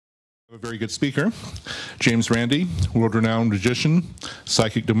A very good speaker, James Randi, world-renowned magician,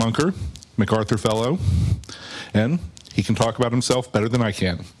 psychic debunker, MacArthur Fellow, and he can talk about himself better than I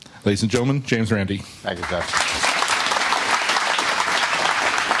can. Ladies and gentlemen, James Randi. Thank you, sir.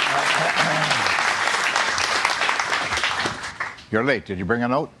 You're late. Did you bring a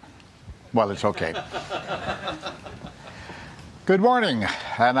note? Well, it's okay. Good morning,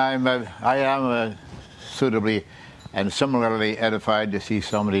 and I am suitably and similarly edified to see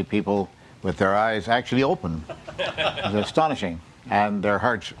so many people with their eyes actually open. It's astonishing, and their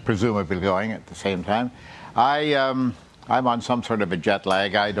hearts presumably going at the same time. I'm on some sort of a jet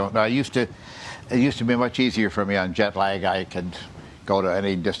lag. It used to be much easier for me on jet lag. I could go to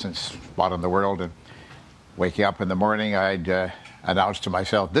any distant spot in the world, and waking up in the morning, I'd announce to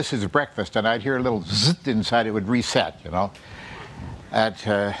myself, "This is breakfast," and I'd hear a little zzz inside. It would reset, you know. At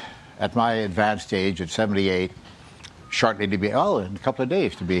my advanced age, at 78. Shortly to be, in a couple of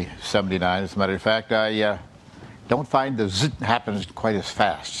days to be 79. As a matter of fact, I don't find the zzz happens quite as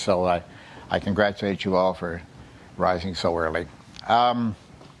fast. So I congratulate you all for rising so early.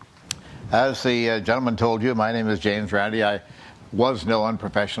 As the gentleman told you, my name is James Randi. I was known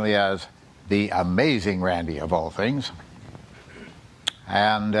professionally as the Amazing Randi of all things.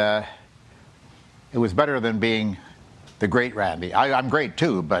 And it was better than being the Great Randi. I'm great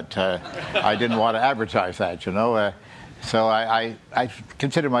too, but I didn't want to advertise that, you know. So I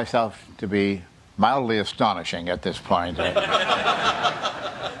consider myself to be mildly astonishing at this point.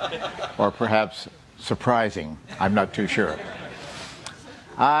 Or perhaps surprising. I'm not too sure.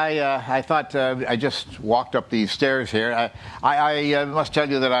 I thought I just walked up these stairs here. I must tell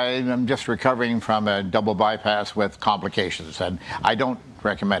you that I am just recovering from a double bypass with complications, and I don't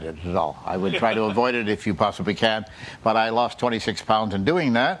recommend it at all. I would try to avoid it if you possibly can, but I lost 26 pounds in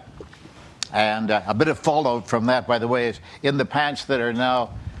doing that. And a bit of fallout from that, by the way, is in the pants that are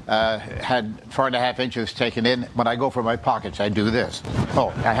now had 4.5 inches taken in. When I go for my pockets, I do this.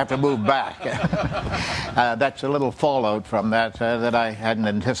 Oh, I have to move back. That's a little fallout from that that I hadn't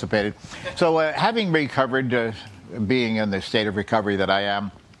anticipated. So having recovered, being in the state of recovery that I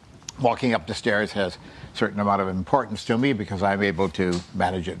am, walking up the stairs has a certain amount of importance to me because I'm able to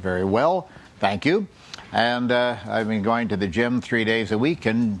manage it very well. Thank you. And I've been going to the gym 3 days a week,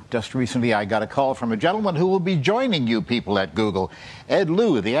 and just recently I got a call from a gentleman who will be joining you people at Google, Ed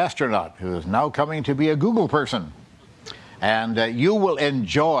Lu, the astronaut, who is now coming to be a Google person. And you will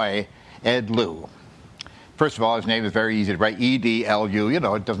enjoy Ed Lu. First of all, his name is very easy to write, E-D-L-U. You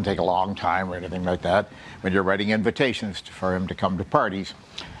know, it doesn't take a long time or anything like that when you're writing invitations for him to come to parties.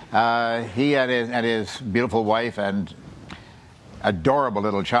 He and his beautiful wife and adorable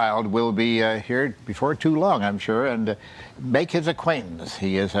little child will be here before too long, I'm sure, and make his acquaintance.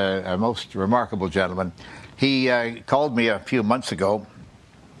 He is a most remarkable gentleman. He called me a few months ago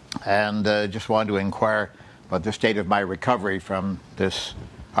and just wanted to inquire about the state of my recovery from this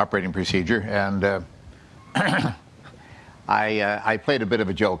operating procedure, and I played a bit of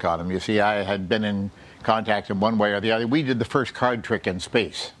a joke on him. You see, I had been in contact in one way or the other. We did the first card trick in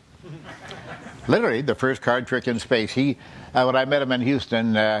space. Literally, the first card trick in space. When I met him in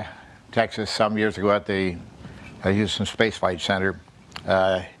Houston, Texas, some years ago at the Houston Space Flight Center,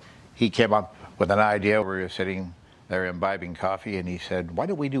 he came up with an idea. We were sitting there imbibing coffee, and he said, "Why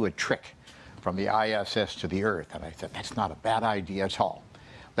don't we do a trick from the ISS to the Earth?" And I said, "That's not a bad idea at all.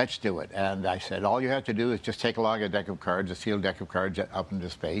 Let's do it." And I said, "All you have to do is just take along a deck of cards, a sealed deck of cards up into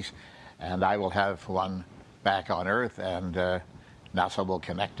space, and I will have one back on Earth, and NASA will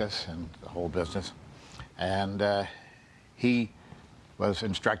connect us and the whole business." And he was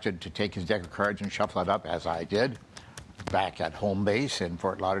instructed to take his deck of cards and shuffle it up, as I did, back at home base in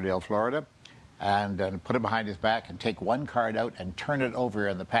Fort Lauderdale, Florida, and put it behind his back and take one card out and turn it over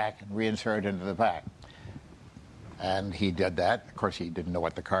in the pack and reinsert it into the pack. And he did that. Of course, he didn't know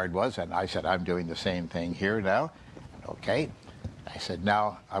what the card was, and I said, "I'm doing the same thing here now." Okay. I said,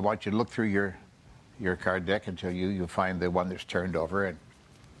 "Now, I want you to look through your card deck until you find the one that's turned over." And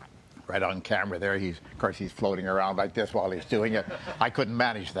right on camera there, of course he's floating around like this while he's doing it. I couldn't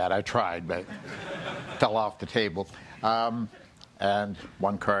manage that. I tried, but fell off the table. And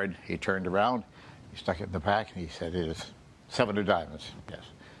one card he turned around, he stuck it in the pack, and he said, "It is 7 of diamonds." Yes,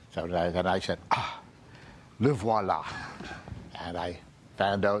 7 of diamonds. And I said, "Le voilà." And I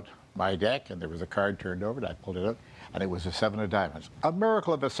found out my deck, and there was a card turned over, and I pulled it out, and it was a 7 of diamonds. A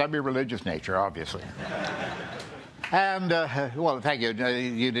miracle of a semi-religious nature, obviously. And, well, thank you.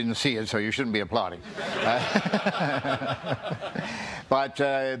 You didn't see it, so you shouldn't be applauding. But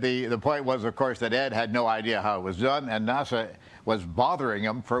the point was, of course, that Ed had no idea how it was done, and NASA was bothering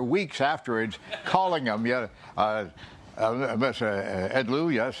him for weeks afterwards, calling him, Mr. Ed Lou,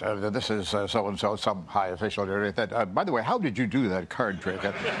 yes, this is so-and-so, some high official there. By the way, how did you do that card trick?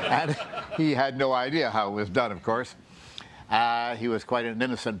 And he had no idea how it was done, of course. He was quite an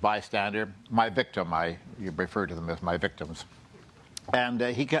innocent bystander. My victim, you refer to them as my victims. And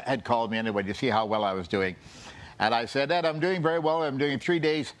he had called me anyway to see how well I was doing. And I said, Ed, I'm doing very well. I'm doing 3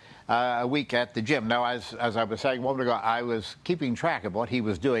 days a week at the gym. Now, as I was saying a moment ago, I was keeping track of what he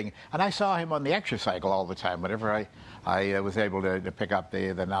was doing. And I saw him on the exercycle all the time whenever I was able to pick up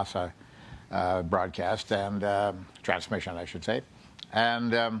the NASA broadcast and transmission, I should say.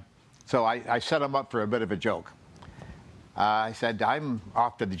 And so I set him up for a bit of a joke. I said, I'm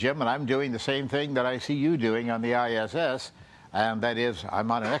off to the gym and I'm doing the same thing that I see you doing on the ISS, and that is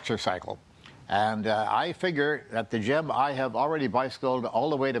I'm on an exercycle. And I figure at the gym I have already bicycled all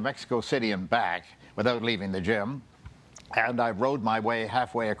the way to Mexico City and back without leaving the gym. And I've rode my way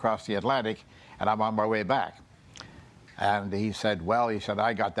halfway across the Atlantic and I'm on my way back. And he said, well,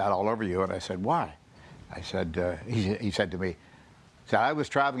 I got that all over you. And I said, why? I said, he said to me, I was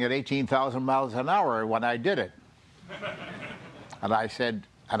traveling at 18,000 miles an hour when I did it. And I said,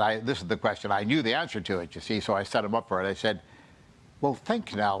 this is the question, I knew the answer to it, you see, so I set him up for it. I said, well,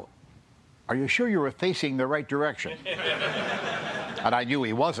 think now, are you sure you were facing the right direction? And I knew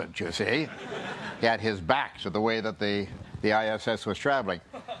he wasn't, you see. He had his back to the way that the ISS was traveling.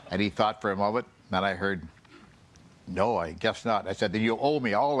 And he thought for a moment, and I heard, no, I guess not. I said, then you owe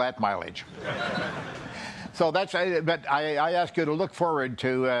me all that mileage. So but I ask you to look forward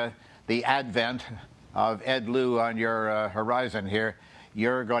to the advent of Ed Lou on your horizon here.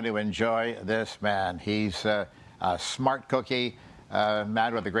 You're going to enjoy this man. He's a smart cookie,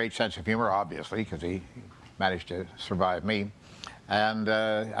 man with a great sense of humor, obviously, because he managed to survive me. And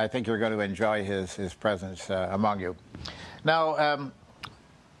I think you're going to enjoy his presence among you. Now,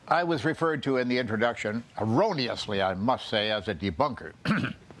 I was referred to in the introduction, erroneously, I must say, as a debunker.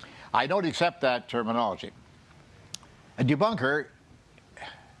 I don't accept that terminology. A debunker,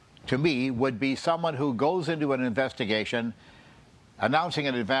 to me, would be someone who goes into an investigation announcing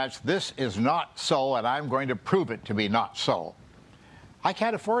in advance, this is not so, and I'm going to prove it to be not so. I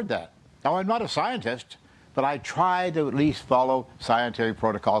can't afford that. Now, I'm not a scientist, but I try to at least follow scientific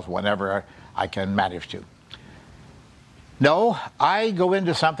protocols whenever I can manage to. No, I go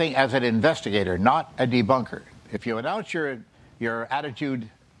into something as an investigator, not a debunker. If you announce your attitude,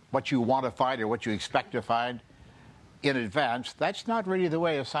 what you want to find or what you expect to find, in advance, that's not really the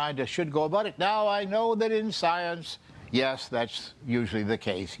way a scientist should go about it. Now, I know that in science, yes, that's usually the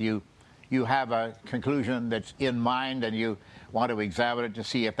case. You have a conclusion that's in mind and you want to examine it to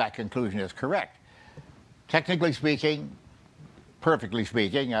see if that conclusion is correct. Technically speaking, perfectly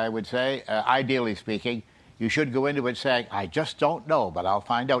speaking, I would say, ideally speaking, you should go into it saying, I just don't know, but I'll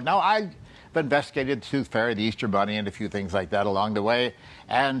find out. Now, I've investigated the Tooth Fairy, the Easter Bunny, and a few things like that along the way,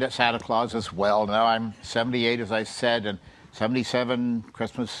 and Santa Claus as well. Now, I'm 78, as I said, and 77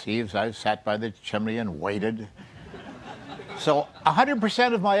 Christmas Eves, I sat by the chimney and waited. So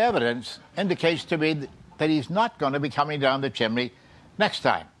 100% of my evidence indicates to me that he's not going to be coming down the chimney next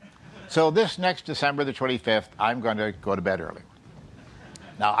time. So this next December the 25th, I'm going to go to bed early.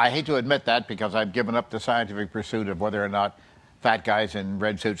 Now, I hate to admit that because I've given up the scientific pursuit of whether or not fat guys in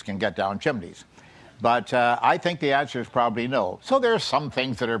red suits can get down chimneys. But I think the answer is probably no. So there are some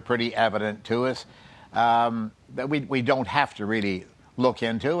things that are pretty evident to us that we don't have to really look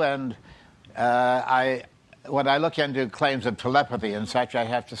into. And when I look into claims of telepathy and such, I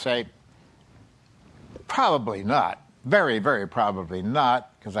have to say, probably not. Very, very probably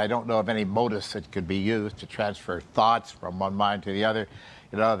not, because I don't know of any modus that could be used to transfer thoughts from one mind to the other.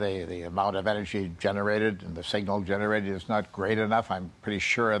 You know, the amount of energy generated and the signal generated is not great enough. I'm pretty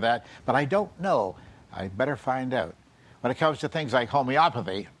sure of that. But I don't know. I better find out. When it comes to things like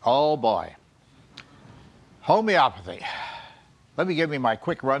homeopathy, oh boy. Homeopathy. Let me give you my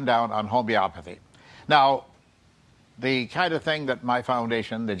quick rundown on homeopathy. Now, the kind of thing that my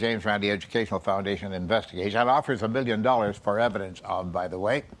foundation, the James Randi Educational Foundation, investigates and offers $1 million for evidence of, by the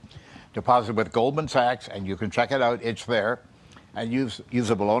way, deposited with Goldman Sachs, and you can check it out. It's there, and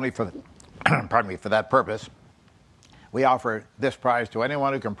usable only for, pardon me, for that purpose. We offer this prize to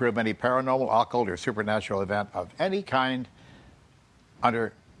anyone who can prove any paranormal, occult, or supernatural event of any kind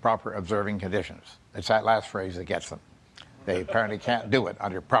under proper observing conditions. It's that last phrase that gets them. They apparently can't do it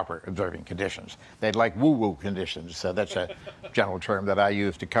under proper observing conditions. They'd like woo-woo conditions. So that's a general term that I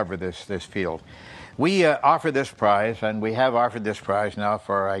use to cover this field. We offer this prize, and we have offered this prize now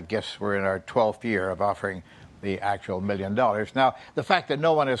for, I guess, we're in our 12th year of offering the actual $1 million. Now, the fact that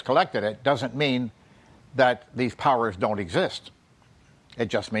no one has collected it doesn't mean that these powers don't exist. It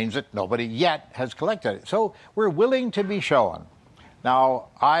just means that nobody yet has collected it. So we're willing to be shown. Now,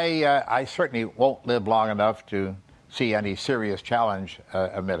 I certainly won't live long enough to see any serious challenge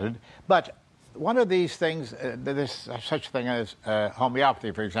emitted, but one of these things, such a thing as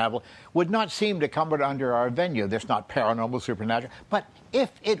homeopathy, for example, would not seem to come under our venue. That's not paranormal, supernatural. But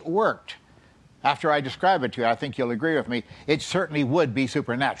if it worked, after I describe it to you, I think you'll agree with me, it certainly would be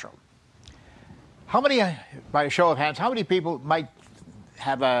supernatural. How many, by a show of hands, how many people might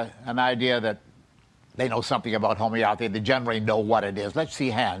have an idea that they know something about homeopathy? They generally know what it is. Let's see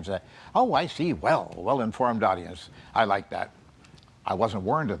hands. Oh, I see. Well-informed audience. I like that. I wasn't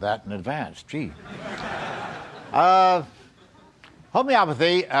warned of that in advance. Gee.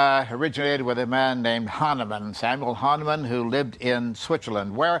 Homeopathy originated with a man named Hahnemann, Samuel Hahnemann, who lived in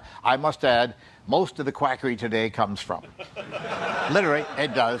Switzerland, where, I must add, most of the quackery today comes from. Literally,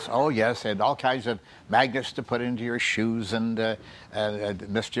 it does. Oh, yes, and all kinds of magnets to put into your shoes and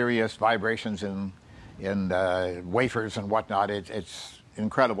mysterious vibrations in wafers and whatnot. It's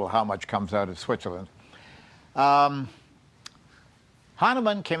incredible how much comes out of Switzerland.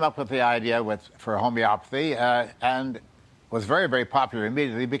 Hahnemann came up with the idea for homeopathy and was very, very popular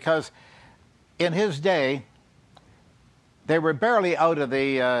immediately because in his day, they were barely out of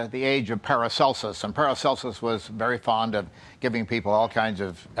the age of Paracelsus, and Paracelsus was very fond of giving people all kinds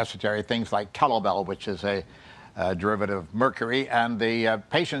of esoteric things like calomel, which is a derivative of mercury, and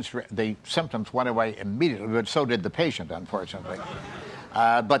the symptoms went away immediately, but so did the patient, unfortunately.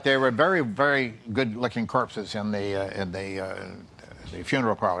 But they were very, very good-looking corpses in the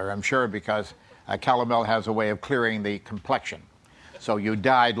funeral parlor, I'm sure, because calomel has a way of clearing the complexion. So you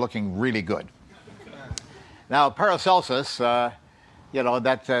died looking really good. Now, Paracelsus, that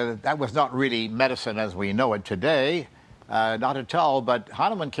was not really medicine as we know it today, not at all, but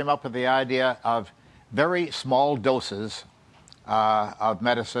Hahnemann came up with the idea of very small doses of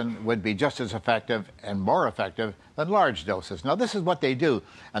medicine would be just as effective and more effective than large doses. Now, this is what they do,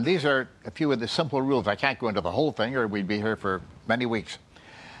 and these are a few of the simple rules. I can't go into the whole thing, or we'd be here for many weeks.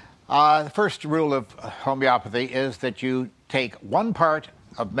 The first rule of homeopathy is that you take one part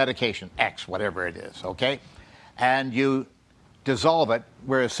of medication, X, whatever it is, okay, and you dissolve it.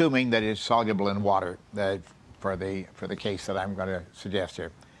 We're assuming that it's soluble in water for the case that I'm going to suggest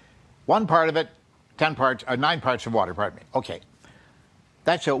here. One part of it, 9 parts of water, pardon me. Okay.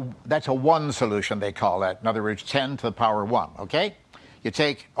 That's a 1 solution, they call that. In other words, 10 to the power 1, okay? You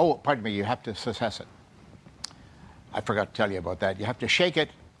take, you have to success it. I forgot to tell you about that. You have to shake it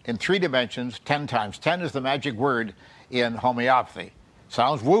in 3 dimensions 10 times. 10 is the magic word in homeopathy.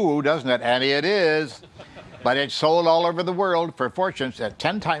 Sounds woo-woo, doesn't it? And it is. But it's sold all over the world for fortunes at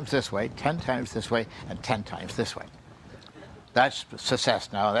 10 times this way, 10 times this way, and 10 times this way. That's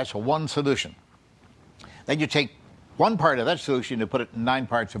success now. That's a 1 solution. Then you take 1 part of that solution to put it in 9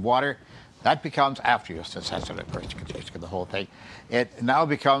 parts of water. That becomes, after you success it, of course, you can taste the whole thing. It now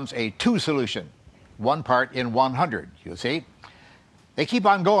becomes a 2 solution, 1 part in 100, you see. They keep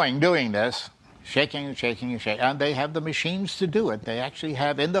on doing this, shaking and shaking and shaking, and they have the machines to do it. They actually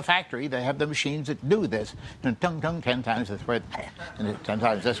have, in the factory, they have the machines that do this. 10 times this way, and 10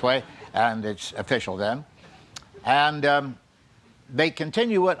 times this way, and it's official then. And they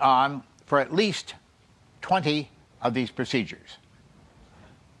continue it on for at least 20 of these procedures.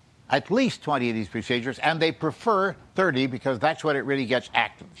 At least 20 of these procedures, and they prefer 30 because that's when it really gets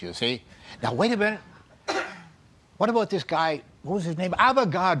active, you see. Now, wait a minute. What about this guy, what was his name?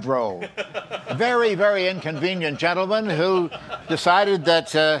 Avogadro. Very, very inconvenient gentleman who decided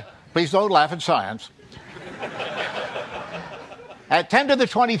that, please don't laugh at science. At 10 to the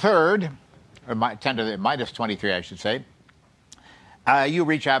 23rd, or 10 to the minus 23, I should say, you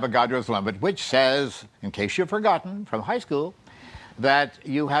reach Avogadro's limit, which says, in case you've forgotten from high school, that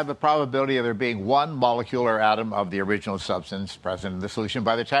you have a probability of there being 1 molecule or atom of the original substance present in the solution.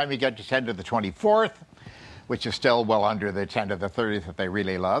 By the time you get to 10 to the 24th, which is still well under the 10 to the 30th that they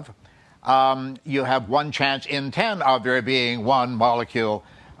really love, you have 1 chance in 10 of there being 1 molecule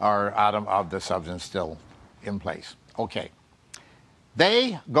or atom of the substance still in place. Okay.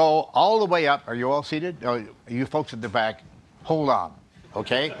 They go all the way up. Are you all seated? Oh, you folks at the back, hold on,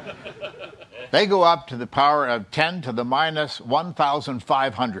 okay? They go up to the power of 10 to the minus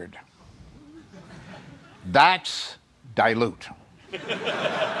 1,500. That's dilute.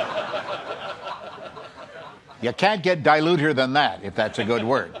 You can't get dilutier than that, if that's a good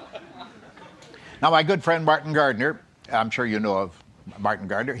word. Now, my good friend Martin Gardner, I'm sure you know of Martin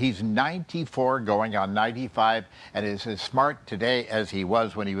Gardner. He's 94 going on 95 and is as smart today as he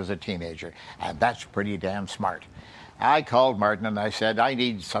was when he was a teenager. And that's pretty damn smart. I called Martin and I said, I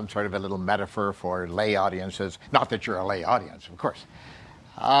need some sort of a little metaphor for lay audiences. Not that you're a lay audience, of course.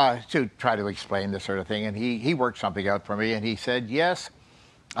 to try to explain this sort of thing. And he worked something out for me, and he said, yes,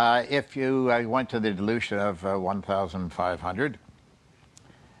 if you went to the dilution of 1,500,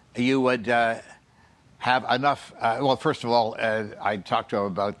 you would have enough. Well, first of all, I talked to him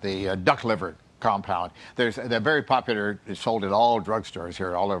about the duck liver compound. They're very popular. It's sold at all drugstores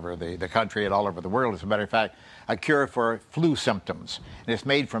here all over the country and all over the world. As a matter of fact, a cure for flu symptoms. And it's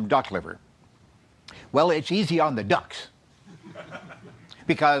made from duck liver. Well, it's easy on the ducks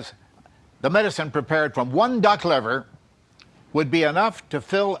because the medicine prepared from one duck liver would be enough to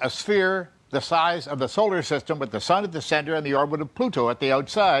fill a sphere the size of the solar system with the sun at the center and the orbit of Pluto at the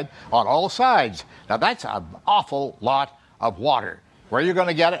outside on all sides. Now, that's an awful lot of water. Where you're going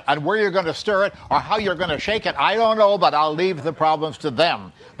to get it and where you're going to stir it or how you're going to shake it, I don't know, but I'll leave the problems to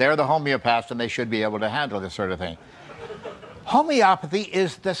them. They're the homeopaths, and they should be able to handle this sort of thing. Homeopathy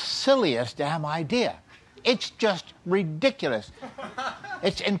is the silliest damn idea. It's just ridiculous.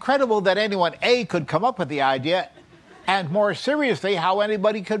 It's incredible that anyone, A, could come up with the idea, and more seriously, how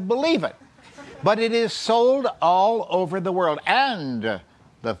anybody could believe it. But it is sold all over the world. And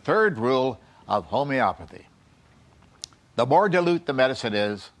the third rule of homeopathy: the more dilute the medicine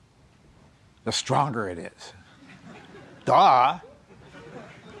is, the stronger it is. Duh.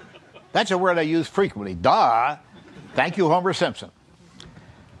 That's a word I use frequently. Duh. Thank you, Homer Simpson.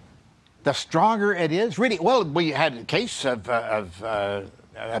 The stronger it is, really. Well, we had a case of a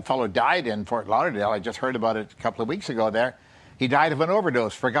fellow died in Fort Lauderdale. I just heard about it a couple of weeks ago there. He died of an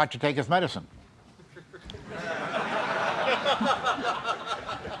overdose, forgot to take his medicine.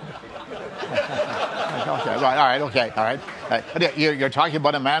 Okay, right, all right. You're talking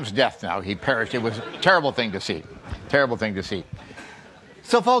about a man's death now. He perished. It was a terrible thing to see. Terrible thing to see.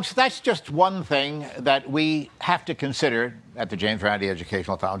 So, folks, that's just one thing that we have to consider at the James Randi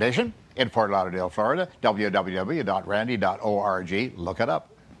Educational Foundation in Fort Lauderdale, Florida. www.randi.org. Look it up.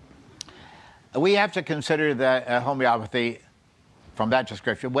 We have to consider that homeopathy, from that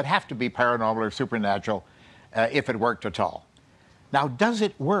description, would have to be paranormal or supernatural if it worked at all. Now, does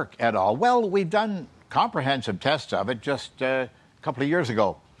it work at all? Well, we've done comprehensive tests of it just a couple of years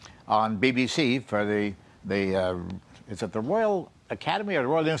ago on BBC for is it the Royal Academy or the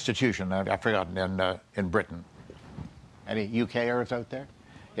Royal Institution? I've forgotten, in Britain. Any UKers out there?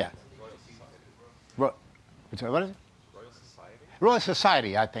 Yeah. What is it? Royal Society? Royal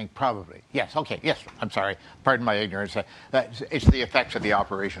Society, I think, probably. Yes, okay, yes, I'm sorry. Pardon my ignorance. It's the effects of the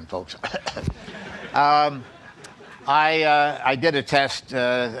operation, folks. I did a test.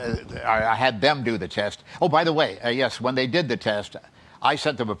 I had them do the test. Oh, by the way, yes, when they did the test, I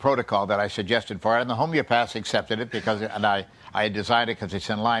sent them a protocol that I suggested for it, and the homeopaths accepted it and I had designed it because it's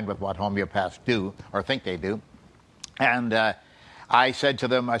in line with what homeopaths do or think they do. And I said to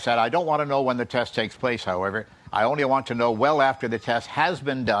them, I don't want to know when the test takes place, however. I only want to know well after the test has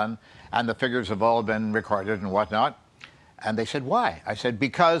been done and the figures have all been recorded and whatnot. And they said, why? I said,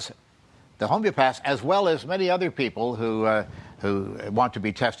 because the homeopaths, as well as many other people who want to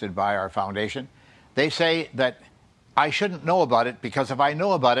be tested by our foundation, they say that I shouldn't know about it because if I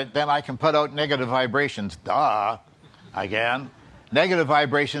know about it, then I can put out negative vibrations. Duh. Again. Negative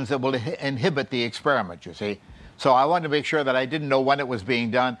vibrations that will inhibit the experiment, you see. So I wanted to make sure that I didn't know when it was being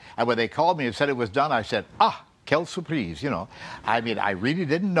done. And when they called me and said it was done, I said, quelle surprise, I mean, I really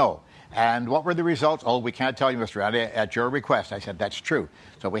didn't know. And what were the results? Oh, we can't tell you, Mr. Randi, at your request. I said, that's true.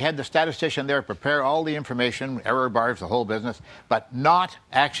 So we had the statistician there prepare all the information, error bars, the whole business, but not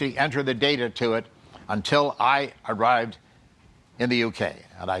actually enter the data to it until I arrived in the UK.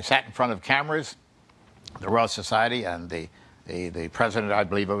 And I sat in front of cameras, the Royal Society, and the president, I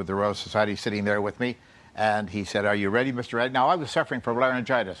believe, of the Royal Society sitting there with me. And he said, are you ready, Mr. Randi? Now, I was suffering from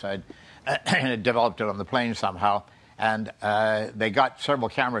laryngitis. I'd developed it on the plane somehow. And they got several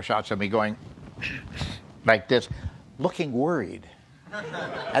camera shots of me going like this, looking worried.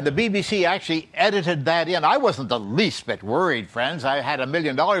 And the BBC actually edited that in. I wasn't the least bit worried, friends. I had $1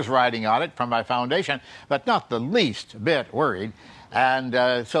 million riding on it from my foundation, but not the least bit worried.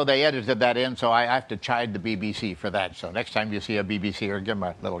 And so they edited that in, so I have to chide the BBC for that. So next time you see a BBCer, give them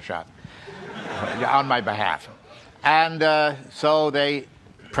a little shot on my behalf. And so they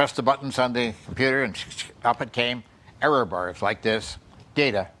pressed the buttons on the computer, and up it came. Error bars like this,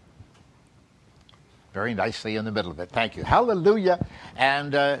 data, very nicely in the middle of it. Thank you. Hallelujah.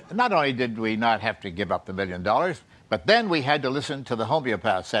 And not only did we not have to give up the $1 million, but then we had to listen to the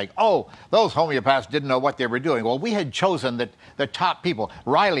homeopaths saying, oh, those homeopaths didn't know what they were doing. Well, we had chosen the top people.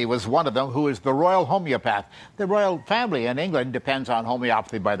 Riley was one of them, who is the royal homeopath. The royal family in England depends on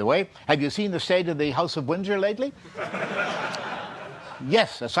homeopathy, by the way. Have you seen the state of the House of Windsor lately?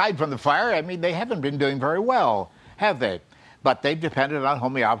 Yes, aside from the fire, I mean, they haven't been doing very well, have they? But they've depended on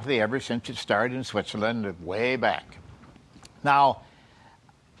homeopathy ever since it started in Switzerland, way back. Now,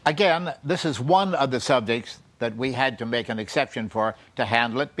 again, this is one of the subjects that we had to make an exception for to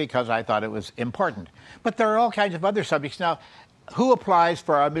handle it because I thought it was important. But there are all kinds of other subjects. Now, who applies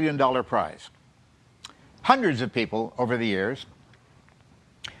for our $1 million prize? Hundreds of people over the years.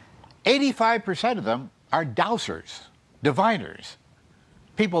 85% of them are dowsers, diviners.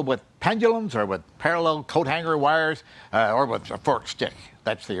 People with pendulums or with parallel coat hanger wires or with a forked stick.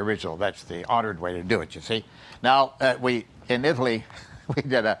 That's the original. That's the honored way to do it, you see. Now, in Italy, we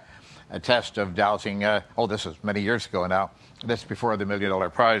did a test of dowsing. This is many years ago now. This before the $1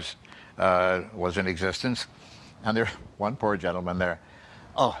 million prize was in existence. And there's one poor gentleman there.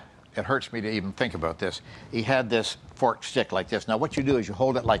 Oh, it hurts me to even think about this. He had this forked stick like this. Now, what you do is you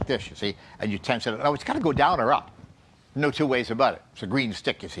hold it like this, you see, and you tense it. Now, it's got to go down or up. No two ways about it. It's a green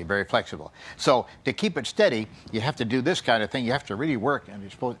stick, you see, very flexible. So to keep it steady, you have to do this kind of thing. You have to really work, and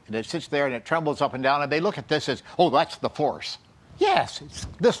it sits there and it trembles up and down, and they look at this as, oh, that's the force. Yes, it's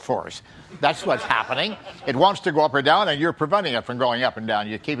this force. That's what's happening. It wants to go up or down, and you're preventing it from going up and down.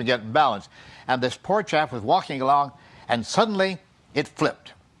 You're keeping it in balance. And this poor chap was walking along, and suddenly it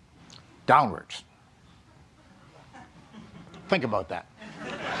flipped downwards. Think about that.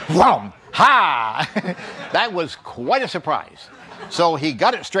 Wham! Ha! That was quite a surprise. So he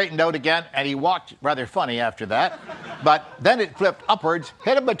got it straightened out again, and he walked rather funny after that. But then it flipped upwards,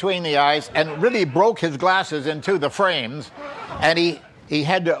 hit him between the eyes, and really broke his glasses into the frames. And he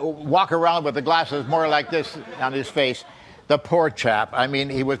had to walk around with the glasses more like this on his face. The poor chap. I mean,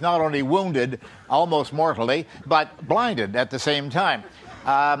 he was not only wounded, almost mortally, but blinded at the same time.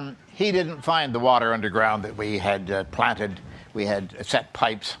 He didn't find the water underground that we had planted. We had set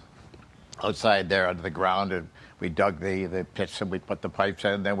pipes outside there under the ground, and we dug the pits and we put the pipes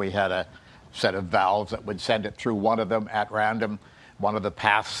in. Then we had a set of valves that would send it through one of them at random, one of the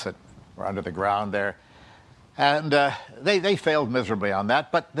paths that were under the ground there. And they failed miserably on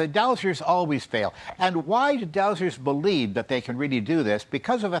that, but the dowsers always fail. And why do dowsers believe that they can really do this?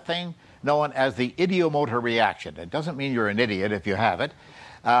 Because of a thing known as the ideomotor reaction. It doesn't mean you're an idiot if you have it.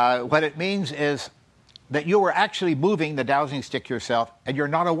 What it means is that you are actually moving the dowsing stick yourself, and you're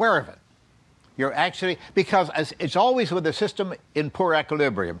not aware of it. You're actually, because it's always with a system in poor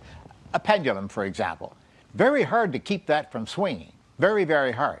equilibrium. A pendulum, for example. Very hard to keep that from swinging. Very,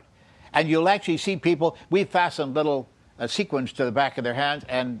 very hard. And you'll actually see people, we've fastened little sequins to the back of their hands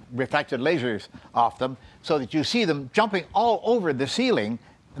and reflected lasers off them so that you see them jumping all over the ceiling.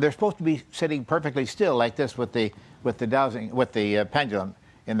 They're supposed to be sitting perfectly still like this with the pendulum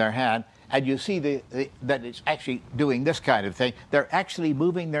in their hand. And you see that it's actually doing this kind of thing. They're actually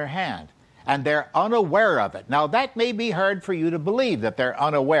moving their hand. And they're unaware of it. Now, that may be hard for you to believe, that they're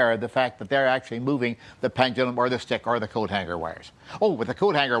unaware of the fact that they're actually moving the pendulum or the stick or the coat hanger wires. Oh, with the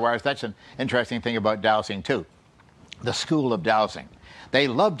coat hanger wires, that's an interesting thing about dowsing, too. The school of dowsing. They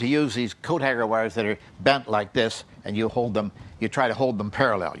love to use these coat hanger wires that are bent like this, and you hold them, you try to hold them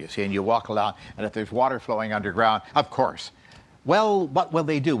parallel, you see, and you walk along, and if there's water flowing underground, of course. Well, what will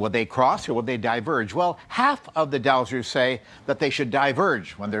they do? Will they cross or will they diverge? Well, half of the dowsers say that they should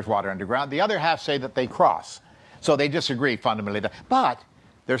diverge when there's water underground. The other half say that they cross. So they disagree fundamentally. But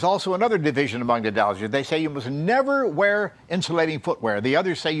there's also another division among the dowsers. They say you must never wear insulating footwear. The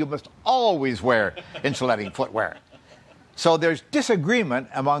others say you must always wear insulating footwear. So there's disagreement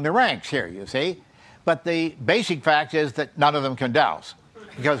among the ranks here, you see. But the basic fact is that none of them can douse.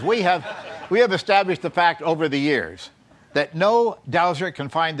 Because we have established the fact over the years that no dowser can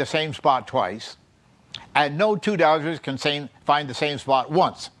find the same spot twice, and no two dowsers can find the same spot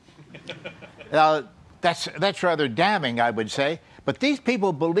once. Now, that's rather damning, I would say, but these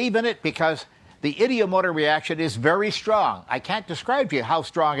people believe in it because the ideomotor reaction is very strong. I can't describe to you how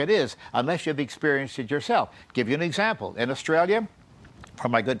strong it is unless you've experienced it yourself. Give you an example. In Australia,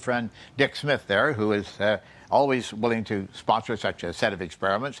 from my good friend Dick Smith there, who is always willing to sponsor such a set of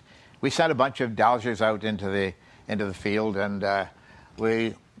experiments, we sent a bunch of dowsers out into the field, and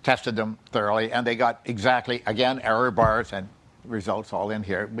we tested them thoroughly, and they got exactly, again, error bars and results all in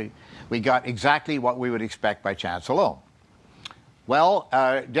here. We got exactly what we would expect by chance alone. Well,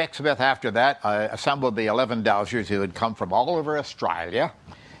 Dick Smith, after that, assembled the 11 dowsers who had come from all over Australia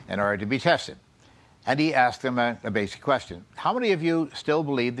in order to be tested. And he asked them a basic question. How many of you still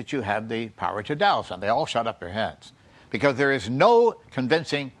believe that you have the power to douse? And they all shut up their hands. Because there is no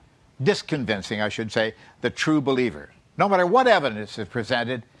disconvincing, I should say, the true believer. No matter what evidence is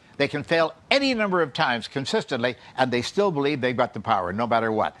presented, they can fail any number of times consistently, and they still believe they've got the power, no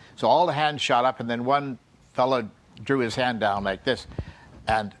matter what. So all the hands shot up, and then one fellow drew his hand down like this,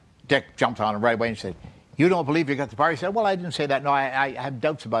 and Dick jumped on him right away and said, You don't believe you got the power? He said, well, I didn't say that. No, I have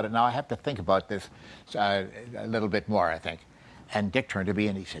doubts about it now. I have to think about this a little bit more, I think. And Dick turned to me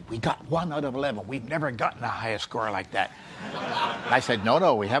and he said, we got 1 out of 11. We've never gotten a higher score like that. I said,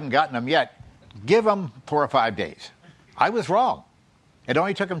 no, we haven't gotten them yet. Give them 4 or 5 days. I was wrong. It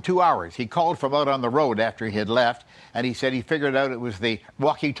only took him 2 hours. He called from out on the road after he had left, and he said he figured out it was the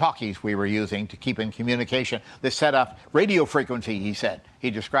walkie-talkies we were using to keep in communication. This set off radio frequency, he said.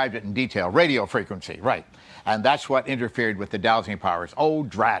 He described it in detail. Radio frequency, right. And that's what interfered with the dowsing powers. Oh,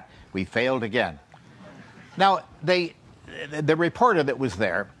 drat, we failed again. Now, the reporter that was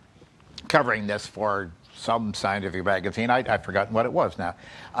there covering this for some scientific magazine, I've forgotten what it was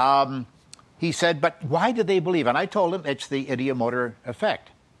now, he said, but why did they believe? And I told him it's the ideomotor effect.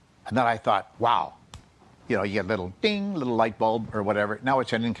 And then I thought, wow. You know, you get a little ding, little light bulb or whatever. Now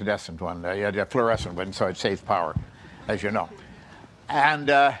it's an incandescent one, you had a fluorescent one, so it saves power, as you know. And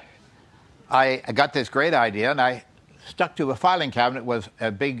I got this great idea, and I stuck to a filing cabinet was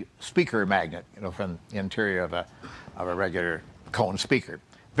a big speaker magnet, you know, from the interior of a regular cone speaker.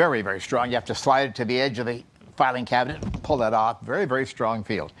 Very, very strong. You have to slide it to the edge of the filing cabinet, pull that off. Very, very strong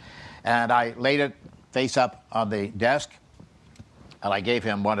field. And I laid it face up on the desk, and I gave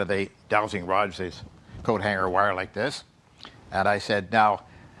him one of the dowsing rods, this coat hanger wire like this. And I said, now,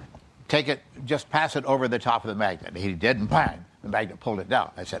 take it, just pass it over the top of the magnet. He did, and bang, the magnet pulled it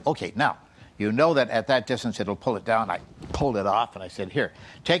down. I said, okay, now, you know that at that distance it'll pull it down. I pulled it off, and I said, here,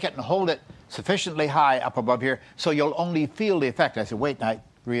 take it and hold it sufficiently high up above here so you'll only feel the effect. I said, wait, and I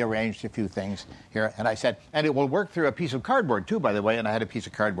rearranged a few things here, and I said, and it will work through a piece of cardboard too, by the way, and I had a piece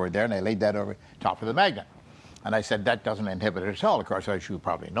of cardboard there, and I laid that over top of the magnet. And I said, that doesn't inhibit it at all, of course, as you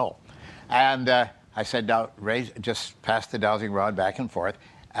probably know. And I said, now, just pass the dowsing rod back and forth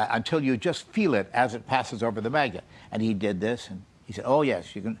until you just feel it as it passes over the magnet. And he did this, and he said, oh,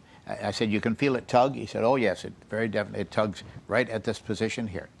 yes, you can. I said, you can feel it tug? He said, oh, yes, it very definitely, it tugs right at this position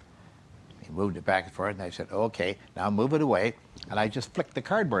here. He moved it back and forth, and I said, okay, now move it away. And I just flicked the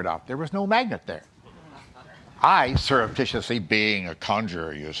cardboard off. There was no magnet there. I, surreptitiously, being a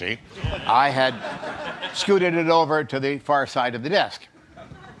conjurer, you see, I had scooted it over to the far side of the desk.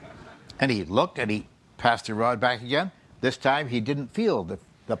 And he looked, and he passed the rod back again. This time, he didn't feel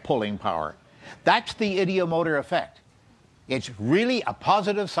the pulling power. That's the ideomotor effect. It's really a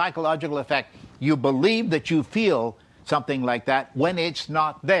positive psychological effect. You believe that you feel something like that when it's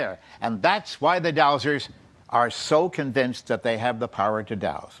not there. And that's why the dowsers are so convinced that they have the power to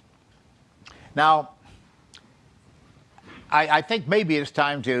douse. Now, I think maybe it's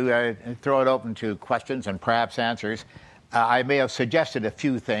time to throw it open to questions and perhaps answers. I may have suggested a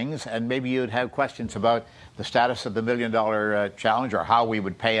few things, and maybe you'd have questions about the status of the $1 million challenge or how we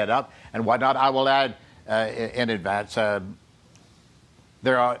would pay it up and whatnot. I will add in advance,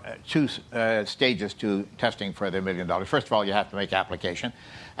 there are 2 stages to testing for the $1 million. First of all, you have to make application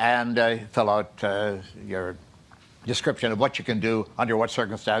and fill out your description of what you can do, under what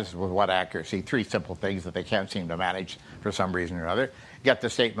circumstances, with what accuracy. 3 simple things that they can't seem to manage for some reason or other. Get the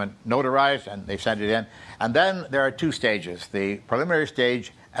statement notarized, and they send it in. And then there are 2 stages, the preliminary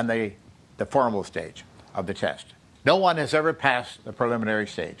stage and the formal stage of the test. No one has ever passed the preliminary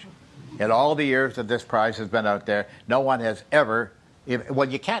stage. In all the years that this prize has been out there, no one has ever. Well,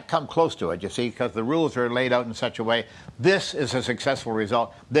 you can't come close to it, you see, because the rules are laid out in such a way. This is a successful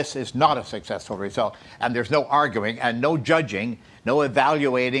result. This is not a successful result. And there's no arguing and no judging, no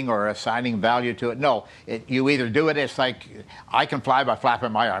evaluating or assigning value to it. No, you either do it, it's like, I can fly by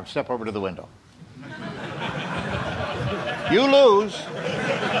flapping my arms. Step over to the window. You lose.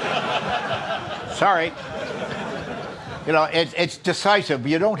 Sorry. You know, it's decisive.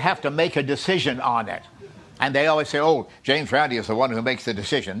 You don't have to make a decision on it. And they always say, oh, James Randi is the one who makes the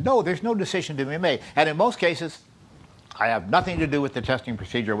decision. No, there's no decision to be made. And in most cases, I have nothing to do with the testing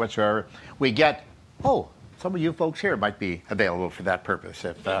procedure whatsoever. We get, oh, some of you folks here might be available for that purpose.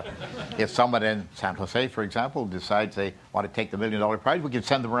 If someone in San Jose, for example, decides they want to take the $1 million prize, we can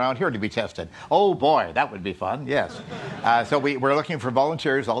send them around here to be tested. Oh, boy, that would be fun, yes. So we're looking for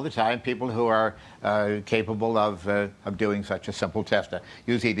volunteers all the time, people who are capable of doing such a simple test.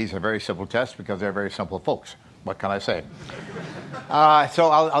 Usually these are very simple tests because they're very simple folks. What can I say? So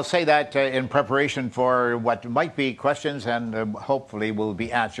I'll say that in preparation for what might be questions and hopefully will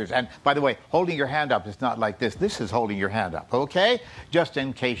be answers. And by the way, holding your hand up is not like this. This is holding your hand up, okay? Just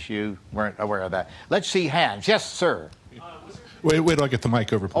in case you weren't aware of that. Let's see hands. Yes, sir. Wait till I get the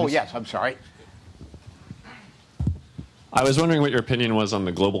mic over, please. Oh, yes, I'm sorry. I was wondering what your opinion was on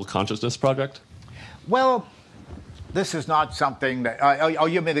the Global Consciousness Project. Well, this is not something that... oh,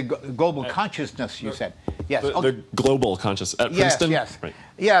 you mean the global consciousness, you said. Yes. The global consciousness at Princeton? Yes. Right.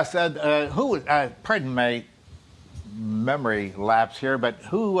 Yes. Pardon my memory lapse here, but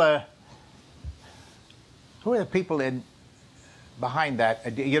who are the people behind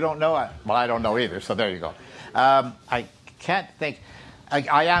that? You don't know? Well, I don't know either, so there you go. I can't think.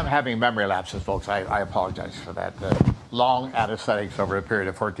 I am having memory lapses, folks. I apologize for that. Long anesthetics over a period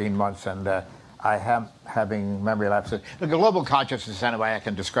of 14 months, and I am having memory lapses. The global consciousness, anyway, I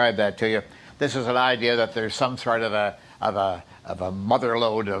can describe that to you. This is an idea that there's some sort of a mother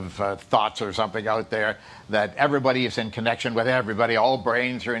lode of thoughts or something out there, that everybody is in connection with everybody. All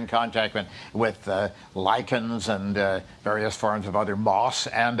brains are in contact with lichens and various forms of other moss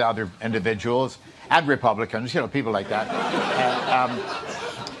and other individuals and Republicans, people like that.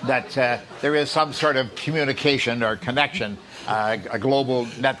 That there is some sort of communication or connection, a global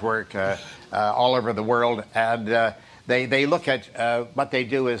network all over the world, and they look at what they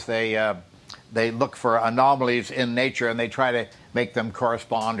do is they look for anomalies in nature, and they try to make them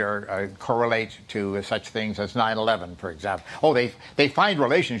correspond or correlate to such things as 9/11, for example. Oh, they find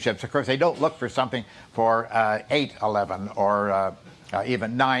relationships. Of course, they don't look for something for 8/11 or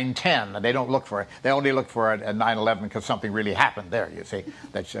even 9/10. They don't look for it. They only look for it at 9/11 because something really happened there, you see,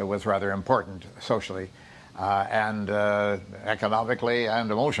 that was rather important socially and economically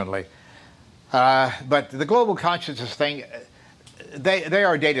and emotionally. But the global consciousness thing, they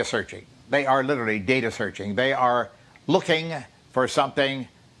are data searching. They are literally data searching. They are looking for something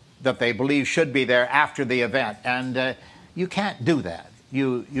that they believe should be there after the event. And you can't do that.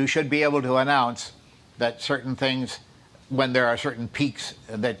 You should be able to announce that certain things, when there are certain peaks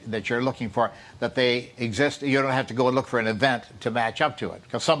that you're looking for, that they exist. You don't have to go and look for an event to match up to it,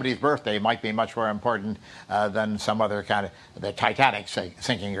 because somebody's birthday might be much more important than some other kind of, the Titanic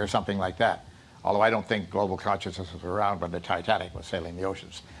sinking or something like that. Although I don't think global consciousness was around when the Titanic was sailing the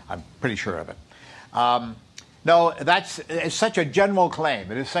oceans. I'm pretty sure of it. No, it's such a general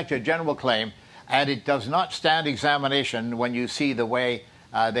claim. It is such a general claim, and it does not stand examination when you see the way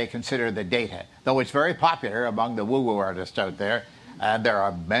they consider the data. Though it's very popular among the woo-woo artists out there, and there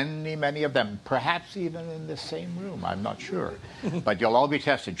are many, many of them, perhaps even in the same room, I'm not sure. But you'll all be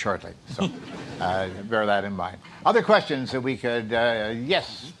tested shortly, so bear that in mind. Other questions that we could,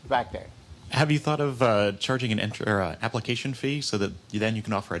 yes, back there. Have you thought of charging an application fee so that then you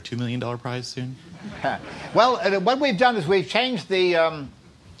can offer a $2 million prize soon? Well, what we've done is we've changed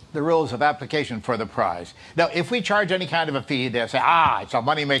the rules of application for the prize. Now, if we charge any kind of a fee, they'll say, it's a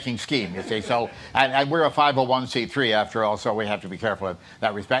money-making scheme, you see. So, and we're a 501c3 after all, so we have to be careful in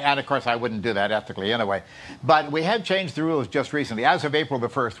that respect. And, of course, I wouldn't do that ethically anyway. But we have changed the rules just recently, as of April the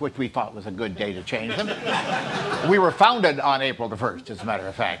 1st, which we thought was a good day to change them. We were founded on April the 1st, as a matter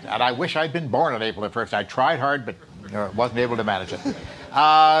of fact. And I wish I'd been born on April the 1st. I tried hard, but wasn't able to manage it.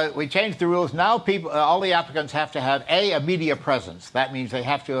 We changed the rules. Now all the applicants have to have a media presence. That means they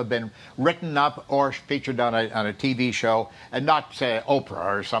have to have been written up or featured on a TV show, and not, say, Oprah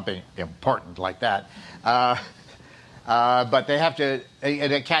or something important like that. But they have to,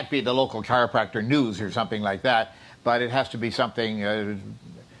 and it can't be the local chiropractor news or something like that, but it has to be something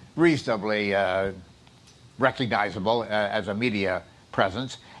reasonably recognizable as a media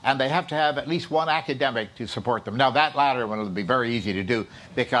presence, and they have to have at least one academic to support them. Now, that latter one will be very easy to do,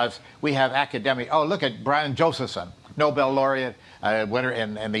 because we have academic. Oh, look at Brian Josephson, Nobel laureate, winner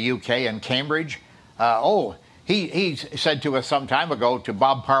in the UK in Cambridge. He said to us some time ago, to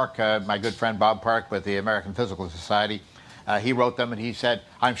Bob Park, my good friend Bob Park with the American Physical Society, he wrote them, and he said,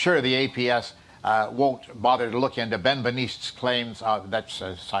 I'm sure the APS won't bother to look into Ben Benist's claims. That's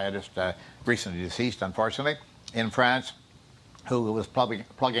a scientist recently deceased, unfortunately, in France, who was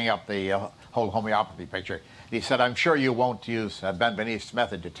plugging up the whole homeopathy picture. He said, I'm sure you won't use Ben Benist's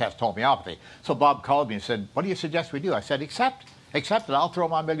method to test homeopathy. So Bob called me and said, what do you suggest we do? I said, accept it. I'll throw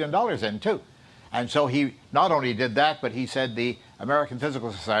my $1 million in, too. And so he not only did that, but he said the American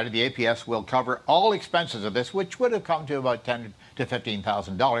Physical Society, the APS, will cover all expenses of this, which would have come to about $10,000 to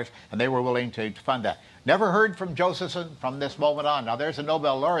 $15,000, and they were willing to fund that. Never heard from Josephson from this moment on. Now, there's a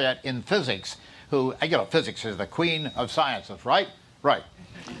Nobel laureate in physics who, physics is the queen of sciences, right? Right.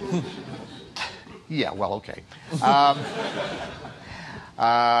 Yeah, well, okay.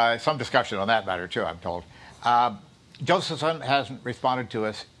 Some discussion on that matter, too, I'm told. Josephson hasn't responded to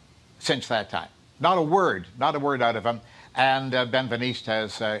us since that time. Not a word out of him. And Ben Benist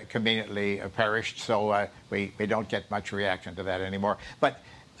has conveniently perished, so we don't get much reaction to that anymore. But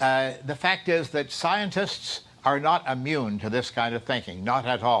the fact is that scientists are not immune to this kind of thinking, not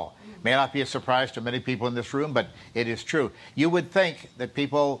at all. May not be a surprise to many people in this room, but it is true. You would think that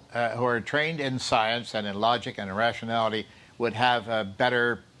people who are trained in science and in logic and in rationality would have a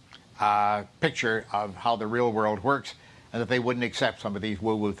better picture of how the real world works, and that they wouldn't accept some of these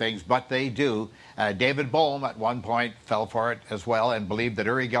woo-woo things, but they do. David Bohm at one point fell for it as well and believed that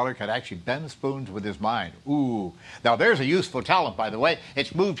Uri Geller could actually bend spoons with his mind. Ooh. Now there's a useful talent, by the way.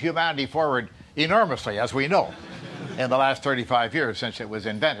 It's moved humanity forward enormously, as we know, in the last 35 years since it was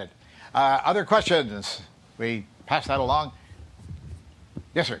invented. Other questions? We pass that along.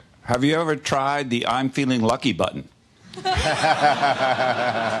 Yes, sir. Have you ever tried the I'm feeling lucky button?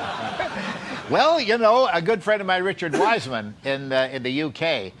 Well, you know, a good friend of mine, Richard Wiseman, in the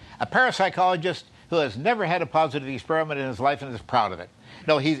UK, a parapsychologist who has never had a positive experiment in his life and is proud of it.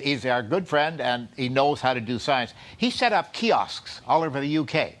 No, he's our good friend, and he knows how to do science. He set up kiosks all over the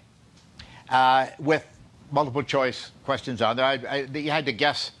UK with multiple choice questions on there. You had to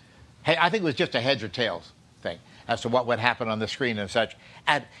guess. I think it was just a heads or tails thing as to what would happen on the screen and such.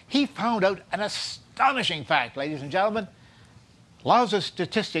 And he found out an astonishing fact, ladies and gentlemen. Laws of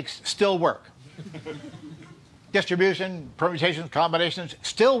statistics still work. Distribution, permutations, combinations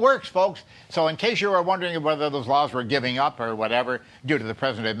still works, folks. So in case you were wondering whether those laws were giving up or whatever, due to the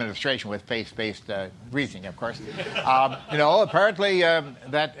present administration with faith-based reasoning, of course, you know, apparently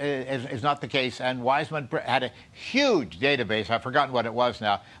that is not the case. And Wiseman had a huge database. I've forgotten what it was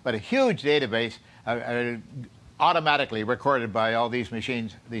now, but a huge database automatically recorded by all these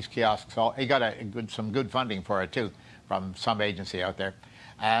machines, these kiosks. So he got some good funding for it, too, from some agency out there.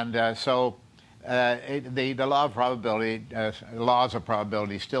 And so the law of probability, laws of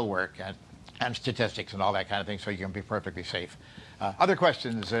probability still work, and statistics and all that kind of thing, so you can be perfectly safe. Other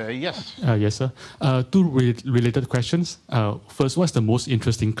questions? Yes? Yes, sir. Two related questions. First, what's the most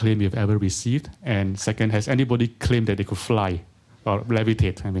interesting claim you've ever received? And second, has anybody claimed that they could fly or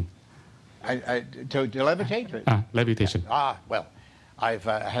levitate, I mean? To levitate? Levitation. Well, we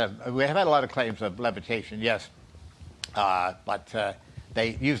have had a lot of claims of levitation, yes. But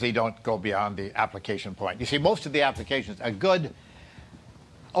they usually don't go beyond the application point. You see, most of the applications, I'd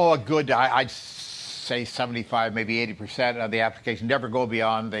say 75, maybe 80% of the applications never go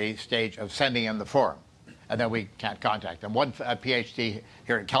beyond the stage of sending in the form. And then we can't contact them. One PhD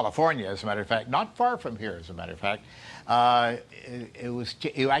here in California, as a matter of fact, not far from here, as a matter of fact,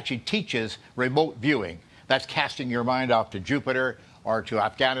 it actually teaches remote viewing. That's casting your mind off to Jupiter or to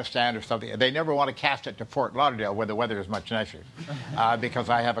Afghanistan or something. They never want to cast it to Fort Lauderdale, where the weather is much nicer, because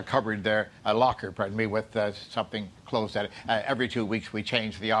I have a cupboard there, a locker, pardon me, with something closed at it. Every 2 weeks we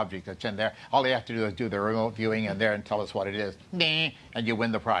change the object that's in there. All they have to do is do the remote viewing in there and tell us what it is, and you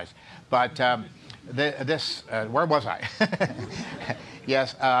win the prize. But where was I?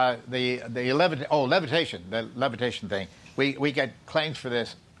 Yes, levitation, the levitation thing. We get claims for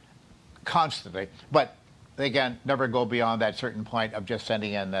this constantly, but they, again, never go beyond that certain point of just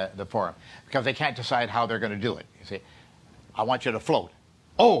sending in the form, because they can't decide how they're going to do it. You see, I want you to float.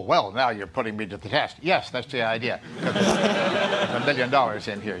 Oh, well, now you're putting me to the test. Yes, that's the idea. There's $1 million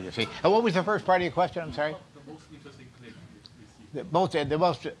in here, you see. And what was the first part of your question? I'm sorry? The most interesting claim you received. The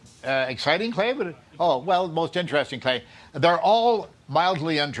most exciting claim? Oh, well, most interesting claim. They're all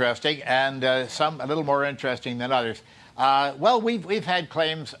mildly interesting, and some a little more interesting than others. Well, we've had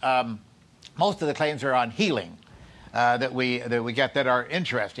claims. Most of the claims are on healing that we get that are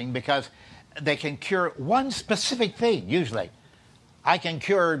interesting, because they can cure one specific thing. Usually, I can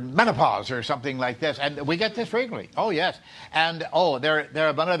cure menopause or something like this, and we get this frequently. Oh yes, and there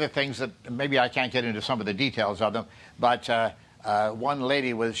have been other things that maybe I can't get into some of the details of them, but one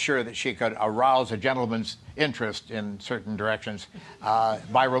lady was sure that she could arouse a gentleman's interest in certain directions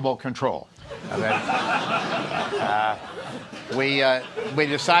by remote control. We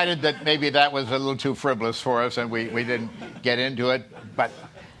decided that maybe that was a little too frivolous for us, and we didn't get into it. But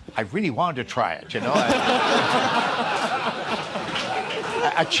I really wanted to try it, you know.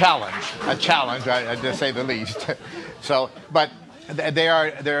 A challenge, to say the least. So, but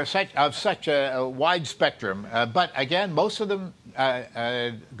they're such a wide spectrum. But again, most of them,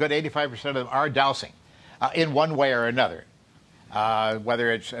 good 85% of them, are dowsing in one way or another.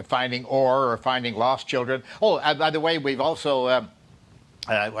 Whether it's finding ore or finding lost children. By the way, we've also,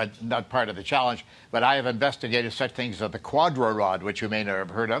 not part of the challenge, but I have investigated such things as the quadro rod, which you may not have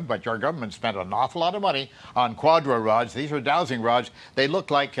heard of, but your government spent an awful lot of money on quadro rods. These are dowsing rods. They look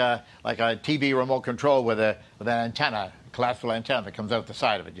like a TV remote control with an antenna, collapsible antenna that comes out the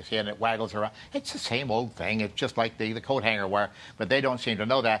side of it, you see, and it waggles around. It's the same old thing. It's just like the coat hanger wire, but they don't seem to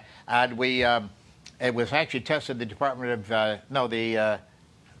know that. And we... it was actually tested the Department of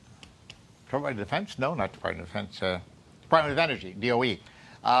Department of Defense? No, not Department of Defense. Department of Energy, DOE.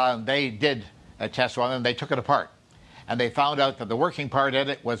 They did a test on them. They took it apart, and they found out that the working part in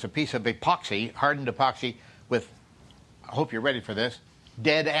it was a piece of epoxy, hardened epoxy, with, I hope you're ready for this,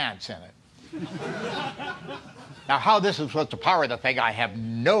 dead ants in it. Now, how this is supposed to power the thing, I have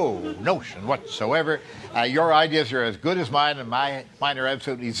no notion whatsoever. Your ideas are as good as mine, and mine are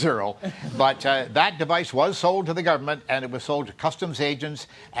absolutely zero. But that device was sold to the government, and it was sold to customs agents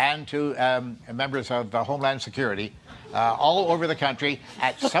and to members of Homeland Security all over the country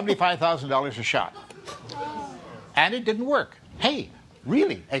at $75,000 a shot. And it didn't work. Hey,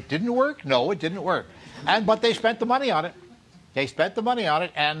 really? It didn't work? No, it didn't work. But they spent the money on it. They spent the money on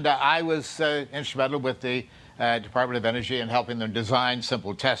it, and I was instrumental with the Department of Energy in helping them design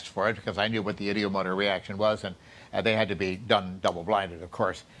simple tests for it, because I knew what the idiomotor reaction was, and they had to be done double-blinded, of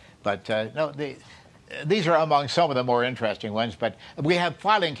course. But no, these are among some of the more interesting ones. But we have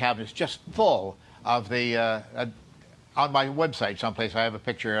filing cabinets just full of the. On my website, someplace, I have a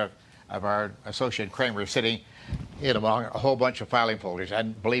picture of our associate Kramer sitting in among a whole bunch of filing folders,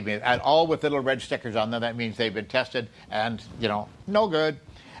 and believe me, and all with little red stickers on them. That means they've been tested, and no good.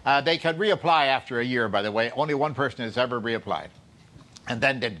 They can reapply after a year, by the way. Only one person has ever reapplied, and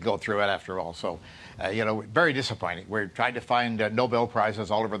then didn't go through it after all. So, very disappointing. We're trying to find Nobel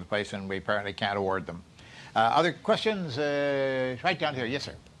Prizes all over the place, and we apparently can't award them. Other questions? Right down here. Yes,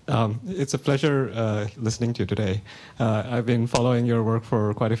 sir. It's a pleasure listening to you today. I've been following your work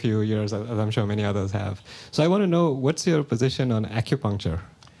for quite a few years, as I'm sure many others have. So I want to know, what's your position on acupuncture?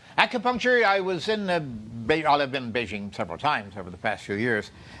 Acupuncture, I was in I've been in Beijing several times over the past few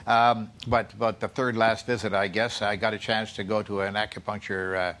years, but the third last visit, I guess, I got a chance to go to an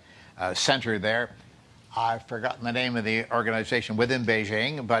acupuncture center there. I've forgotten the name of the organization within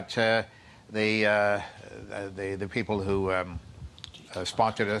Beijing, but the people who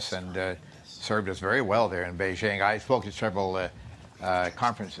sponsored us and served us very well there in Beijing. I spoke at several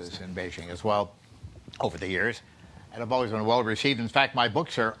conferences in Beijing as well over the years, and I've always been well received. In fact, my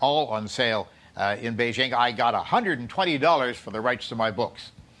books are all on sale in Beijing. I got $120 for the rights to my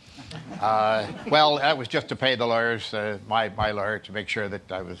books. Well, that was just to pay the lawyers, my lawyer, to make sure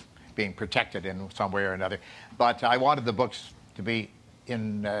that I was being protected in some way or another. But I wanted the books to be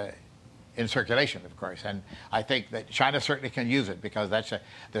in circulation, of course, and I think that China certainly can use it, because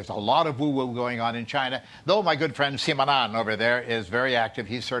there's a lot of woo-woo going on in China. Though my good friend Simonan over there is very active.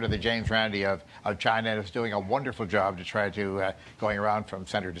 He's sort of the James Randi of China, and is doing a wonderful job to try to going around from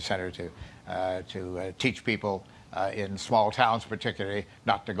center to center to teach people in small towns, particularly,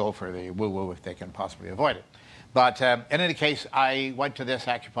 not to go for the woo-woo if they can possibly avoid it. But in any case, I went to this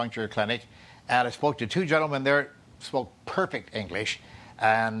acupuncture clinic, and I spoke to two gentlemen there, spoke perfect English,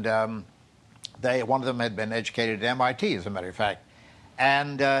 and one of them had been educated at MIT, as a matter of fact.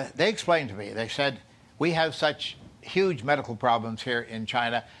 And they explained to me, they said, we have such huge medical problems here in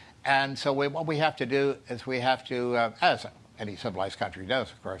China, and so what we have to do is we have to, as any civilized country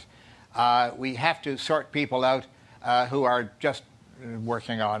does, of course, we have to sort people out who are just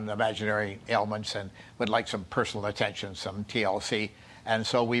working on imaginary ailments and would like some personal attention, some TLC. And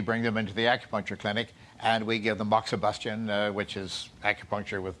so we bring them into the acupuncture clinic, and we give them moxibustion, which is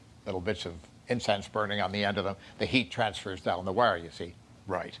acupuncture with little bits of incense burning on the end of them. The heat transfers down the wire, you see.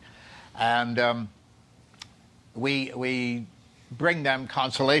 Right. And we bring them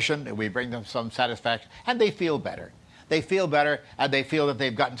consolation, we bring them some satisfaction, and they feel better. They feel better, and they feel that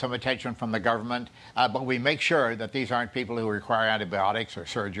they've gotten some attention from the government, but we make sure that these aren't people who require antibiotics or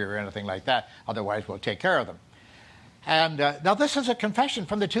surgery or anything like that. Otherwise, we'll take care of them. And now this is a confession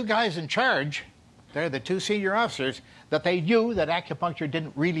from the two guys in charge. They're the two senior officers, that they knew that acupuncture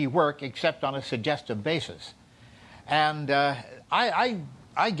didn't really work except on a suggestive basis. And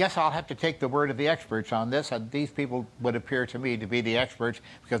I guess I'll have to take the word of the experts on this. And these people would appear to me to be the experts,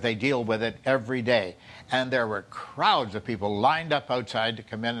 because they deal with it every day. And there were crowds of people lined up outside to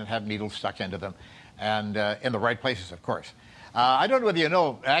come in and have needles stuck into them, and in the right places, of course. I don't know whether you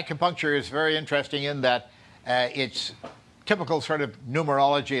know, acupuncture is very interesting in that it's typical sort of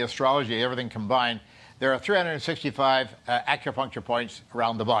numerology, astrology, everything combined. There are 365 acupuncture points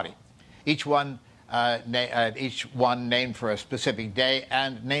around the body, each one named for a specific day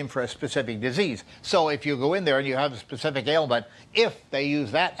and named for a specific disease. So if you go in there and you have a specific ailment, if they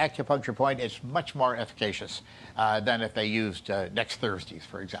use that acupuncture point, it's much more efficacious than if they used next Thursdays,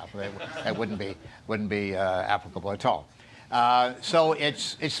 for example. That wouldn't be applicable at all. So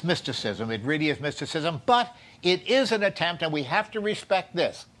it's mysticism. It really is mysticism, but it is an attempt, and we have to respect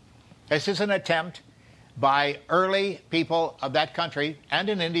this. This is an attempt by early people of that country, and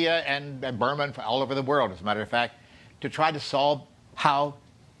in India and Burma and all over the world, as a matter of fact, to try to solve how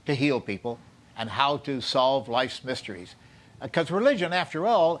to heal people and how to solve life's mysteries. Because religion, after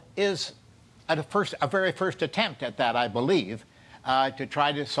all, is a very first attempt at that, I believe, to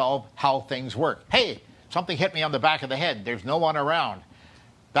try to solve how things work. Hey, something hit me on the back of the head. There's no one around.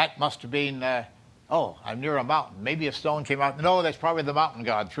 that must have been, oh, I'm near a mountain. Maybe a stone came out. No, that's probably the mountain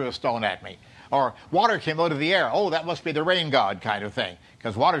god threw a stone at me. Or water came out of the air. Oh, that must be the rain god kind of thing.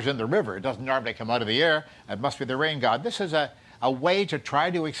 Because water's in the river. It doesn't normally come out of the air. It must be the rain god. This is a way to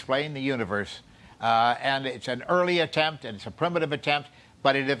try to explain the universe. And it's an early attempt, and it's a primitive attempt.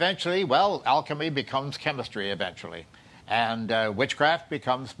 But it eventually, well, alchemy becomes chemistry eventually. And witchcraft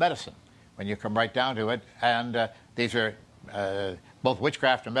becomes medicine when you come right down to it. And these are, both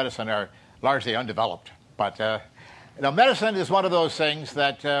witchcraft and medicine are largely undeveloped. But medicine is one of those things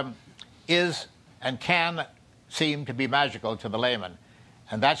that is and can seem to be magical to the layman.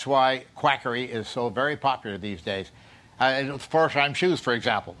 And that's why quackery is so very popular these days. Florsheim shoes, for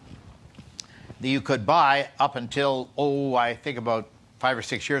example. You could buy up until, I think about 5 or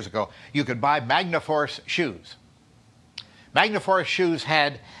 6 years ago, you could buy Magnaforce shoes. Magnaforce shoes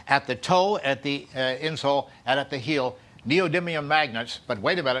had at the toe, at the insole, and at the heel, neodymium magnets. But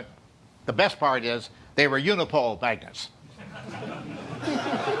wait a minute, the best part is they were unipole magnets.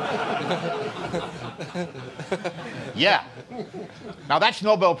 Yeah. Now that's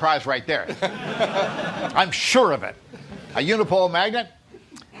Nobel Prize right there. I'm sure of it. A unipole magnet.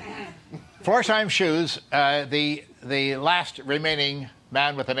 Florsheim shoes, the last remaining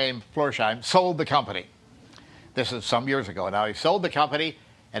man with the name Florsheim sold the company. This is some years ago now. He sold the company,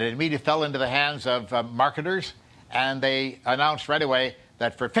 and it immediately fell into the hands of marketers, and they announced right away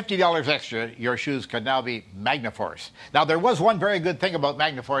that for $50 extra, your shoes could now be Magnaforce. Now, there was one very good thing about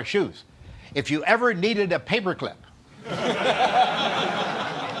Magnaforce shoes. If you ever needed a paperclip,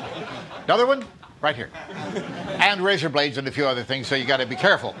 another one right here, and razor blades and a few other things, so you got to be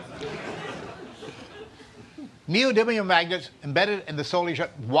careful. Neodymium magnets embedded in the sole of your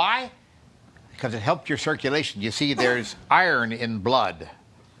shoe. Why? Because it helped your circulation. You see, there's iron in blood.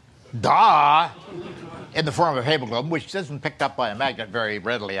 Duh! In the form of hemoglobin, which isn't picked up by a magnet very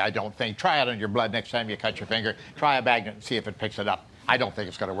readily, I don't think. Try it on your blood next time you cut your finger. Try a magnet and see if it picks it up. I don't think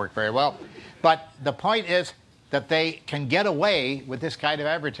it's going to work very well. But the point is that they can get away with this kind of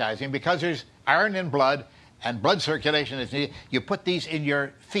advertising because there's iron in blood and blood circulation is needed. You put these in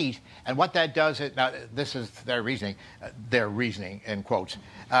your feet, and what that does is, now this is their reasoning in quotes,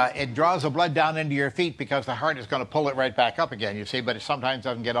 it draws the blood down into your feet because the heart is going to pull it right back up again, you see, but it sometimes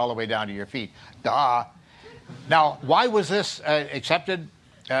doesn't get all the way down to your feet. Duh. Now, why was this accepted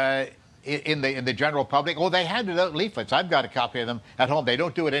in the general public? Well, they handed out leaflets. I've got a copy of them at home. They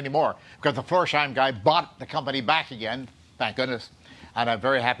don't do it anymore because the Florsheim guy bought the company back again, thank goodness. And I'm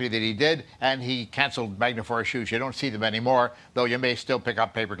very happy that he did, and he canceled Magnaforce shoes. You don't see them anymore, though you may still pick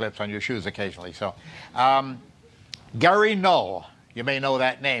up paper clips on your shoes occasionally. So, Gary Null, you may know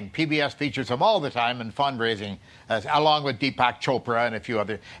that name. PBS features him all the time in fundraising, along with Deepak Chopra and a few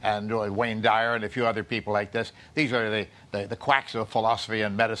other, and Wayne Dyer and a few other people like this. These are the quacks of philosophy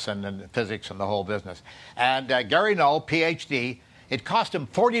and medicine and physics and the whole business. And Gary Null, PhD, it cost him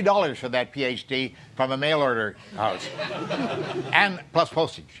 $40 for that PhD from a mail order house. And plus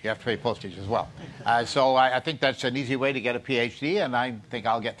postage. You have to pay postage as well. So I think that's an easy way to get a PhD, and I think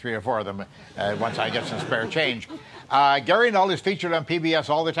I'll get 3 or 4 of them once I get some spare change. Gary Null is featured on PBS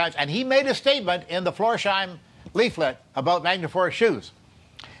all the time, and he made a statement in the Florsheim leaflet about Magnaforce shoes.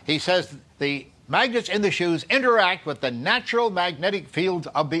 He says the magnets in the shoes interact with the natural magnetic fields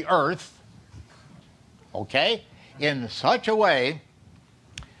of the Earth, okay, in such a way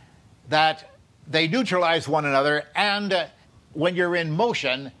that they neutralize one another, and when you're in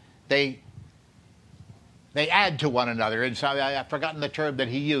motion, they add to one another. And so I've forgotten the term that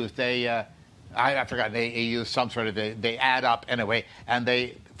he used. I've forgotten. He used some sort of they add up anyway, and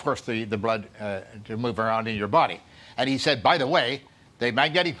they force the blood to move around in your body. And he said, by the way, the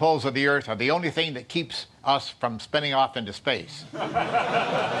magnetic poles of the Earth are the only thing that keeps us from spinning off into space.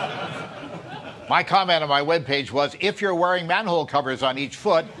 My comment on my webpage was, if you're wearing manhole covers on each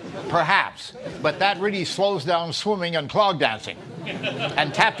foot, perhaps. But that really slows down swimming and clog dancing.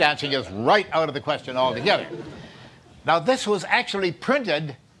 And tap dancing is right out of the question altogether. Now, this was actually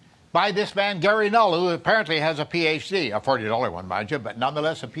printed by this man, Gary Null, who apparently has a PhD, a $40 one, mind you, but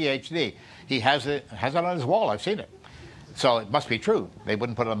nonetheless a PhD. He has it on his wall. I've seen it. So it must be true. They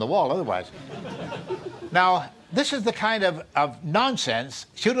wouldn't put it on the wall otherwise. Now, this is the kind of nonsense,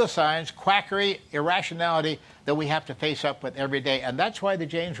 pseudoscience, quackery, irrationality that we have to face up with every day. And that's why the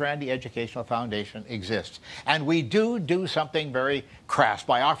James Randi Educational Foundation exists. And we do something very crass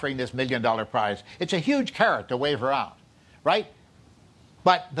by offering this $1 million prize. It's a huge carrot to wave around, right?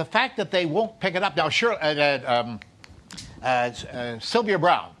 But the fact that they won't pick it up. Now, sure, Sylvia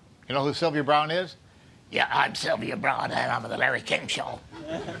Brown. You know who Sylvia Brown is? Yeah, I'm Sylvia Brown, and I'm on the Larry King Show.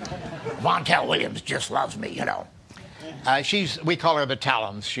 Montel Williams just loves me, you know. We call her the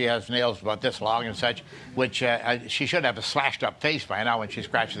talons. She has nails about this long and such, which she should have a slashed up face by now when she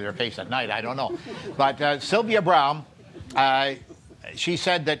scratches her face at night. I don't know. But Sylvia Brown, she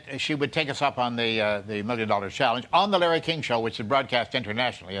said that she would take us up on the $1 Million Challenge on the Larry King Show, which is broadcast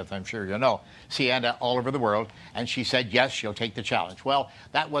internationally, as I'm sure you know, CNN all over the world. And she said, yes, she'll take the challenge. Well,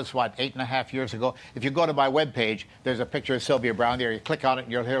 that was, 8.5 years ago? If you go to my webpage, there's a picture of Sylvia Brown there. You click on it,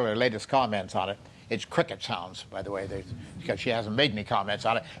 and you'll hear her latest comments on it. It's cricket sounds, by the way, because she hasn't made any comments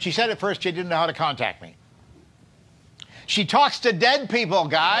on it. She said at first she didn't know how to contact me. She talks to dead people,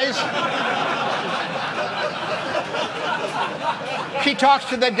 guys. She talks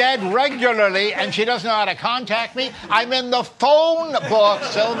to the dead regularly, and she doesn't know how to contact me. I'm in the phone book,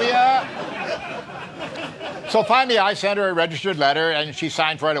 Sylvia. So finally, I sent her a registered letter, and she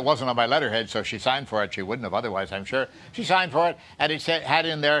signed for it. It wasn't on my letterhead, so she signed for it. She wouldn't have otherwise, I'm sure. She signed for it, and it had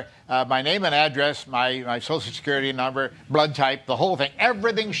in there my name and address, my Social Security number, blood type, the whole thing,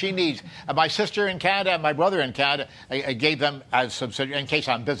 everything she needs. My sister in Canada and my brother in Canada, I gave them as subsidiary in case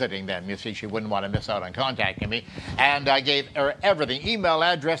I'm visiting them. You see, she wouldn't want to miss out on contacting me. And I gave her everything, email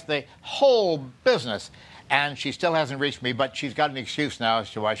address, the whole business. And she still hasn't reached me, but she's got an excuse now as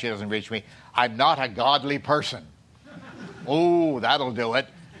to why she doesn't reach me. I'm not a godly person. Oh, that'll do it.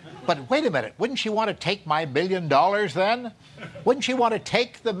 But wait a minute, wouldn't she want to take my $1 million then? Wouldn't she want to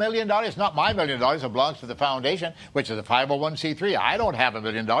take the $1 million? It's not my $1 million, it belongs to the foundation, which is a 501c3. I don't have $1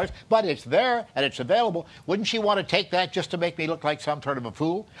 million, but it's there and it's available. Wouldn't she want to take that just to make me look like some sort of a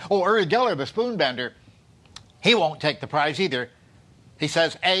fool? Oh, Uri Geller, the spoonbender, he won't take the prize either. He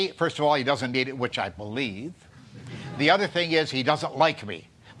says, first of all, he doesn't need it, which I believe. The other thing is he doesn't like me.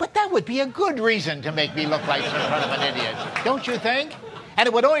 But that would be a good reason to make me look like some sort of an idiot, don't you think? And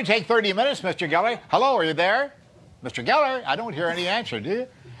it would only take 30 minutes, Mr. Geller. Hello, are you there? Mr. Geller, I don't hear any answer, do you?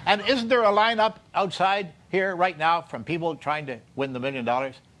 And isn't there a lineup outside here right now from people trying to win the $1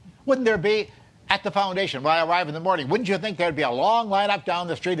 million? Wouldn't there be at the foundation when I arrive in the morning? Wouldn't you think there'd be a long lineup down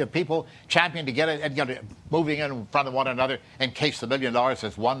the street of people championing to get it and moving in front of one another in case the $1 million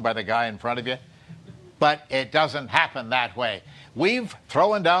is won by the guy in front of you? But it doesn't happen that way. We've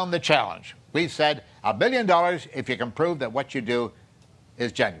thrown down the challenge. We've said $1 million if you can prove that what you do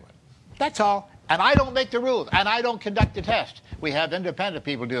is genuine. That's all. And I don't make the rules, and I don't conduct the test. We have independent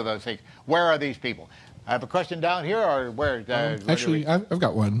people do those things. Where are these people? I have a question down here, or where? Actually, I've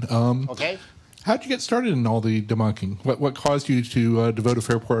got one. Okay. How did you get started in all the debunking? What caused you to devote a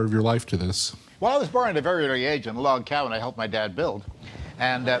fair part of your life to this? Well, I was born at a very early age in a log cabin I helped my dad build.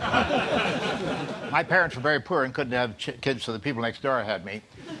 And my parents were very poor and couldn't have kids, so the people next door had me,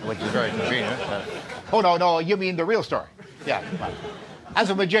 which is very convenient. Oh, no, you mean the real story. Yeah. As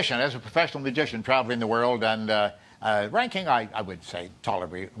a magician, as a professional magician traveling the world and ranking, I would say,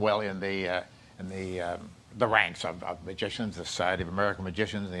 tolerably well in the ranks of magicians, the Society of American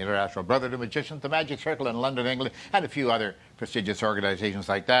Magicians, the International Brotherhood of Magicians, the Magic Circle in London, England, and a few other prestigious organizations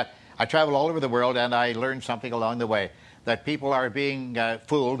like that. I traveled all over the world, and I learned something along the way, that people are being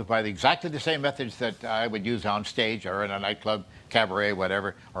fooled by exactly the same methods that I would use on stage or in a nightclub, cabaret,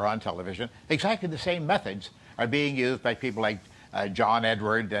 whatever, or on television. Exactly the same methods are being used by people like John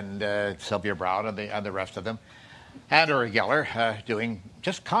Edward and Sylvia Brown and the rest of them, and Uri Geller doing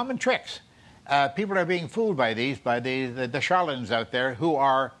just common tricks. People are being fooled by these, by the charlatans out there who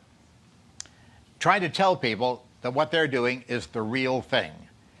are trying to tell people that what they're doing is the real thing.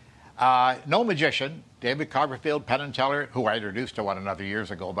 No magician, David Copperfield, Penn and Teller, who I introduced to one another years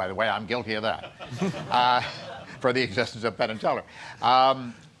ago, by the way, I'm guilty of that, for the existence of Penn and Teller.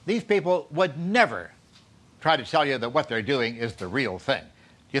 These people would never try to tell you that what they're doing is the real thing.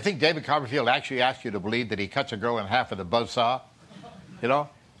 Do you think David Copperfield actually asked you to believe that he cuts a girl in half with a buzzsaw? You know?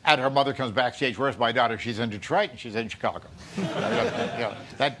 And her mother comes backstage, where's my daughter? She's in Detroit and she's in Chicago.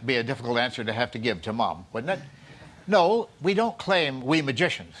 That'd be a difficult answer to have to give to mom, wouldn't it? No, we don't claim, we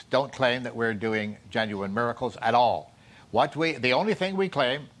magicians don't claim that we're doing genuine miracles at all. The only thing we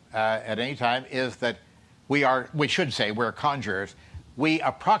claim at any time is that we should say we're conjurers. We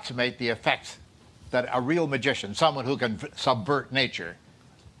approximate the effects that a real magician, someone who can subvert nature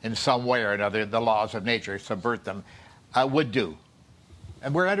in some way or another, the laws of nature, subvert them, would do.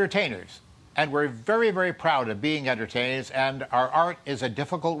 And we're entertainers. And we're very, very proud of being entertainers. And our art is a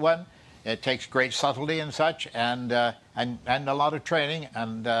difficult one. It takes great subtlety and such, and a lot of training,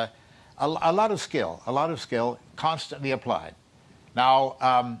 and a lot of skill constantly applied.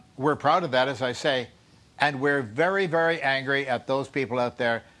 Now, we're proud of that, as I say, and we're very, very angry at those people out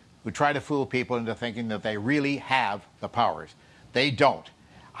there who try to fool people into thinking that they really have the powers. They don't.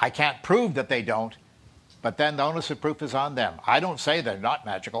 I can't prove that they don't, but then the onus of proof is on them. I don't say they're not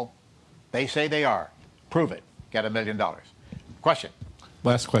magical. They say they are. Prove it. get $1 million. Question?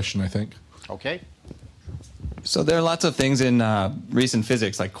 Last question, I think. Okay. So there are lots of things in recent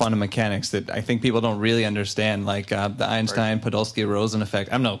physics, like quantum mechanics, that I think people don't really understand, like the Einstein-Podolsky-Rosen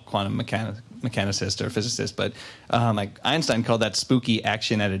effect. I'm no quantum mechanicist or physicist, but like Einstein called that spooky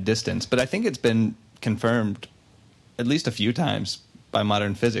action at a distance. But I think it's been confirmed at least a few times by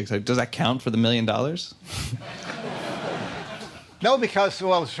modern physics. Like, does that count for the $1 million? No, because,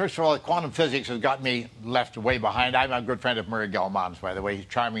 well, first of all, quantum physics has got me left way behind. I'm a good friend of Murray Gell-Mann's, by the way. He's a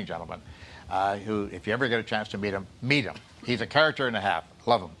charming gentleman who, if you ever get a chance to meet him, meet him. He's a character and a half.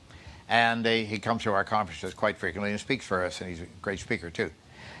 Love him. And he comes to our conferences quite frequently and speaks for us, and he's a great speaker, too.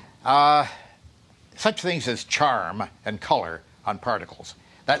 Such things as charm and color on particles.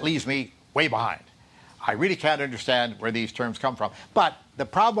 That leaves me way behind. I really can't understand where these terms come from. But the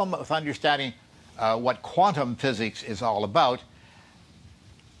problem with understanding what quantum physics is all about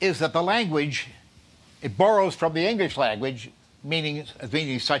is that the language, it borrows from the English language, meaning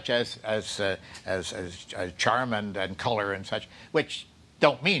such as charm and color and such, which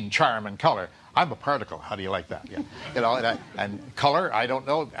don't mean charm and color. I'm a particle. How do you like that? Yeah. You know, and color, I don't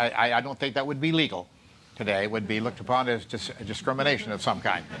know. I don't think that would be legal today. It would be looked upon as a discrimination of some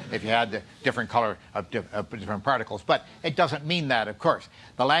kind if you had the different color of different particles. But it doesn't mean that, of course.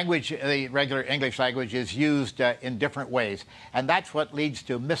 The language, the regular English language, is used in different ways, and that's what leads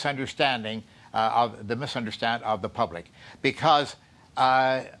to misunderstanding of the public, because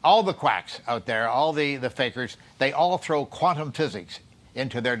all the quacks out there, all the fakers, they all throw quantum physics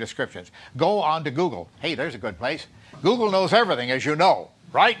into their descriptions. Go on to Google. Hey, there's a good place. Google knows everything, as you know,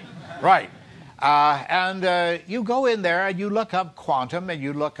 right? Right. And you go in there and you look up quantum and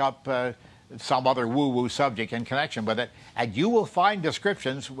you look up some other woo-woo subject in connection with it, and you will find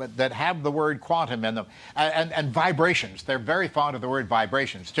descriptions that have the word quantum in them, and vibrations. They're very fond of the word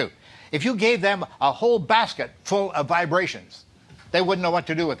vibrations, too. If you gave them a whole basket full of vibrations, they wouldn't know what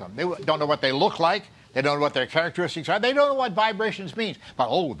to do with them. They don't know what they look like. They don't know what their characteristics are. They don't know what vibrations means. But,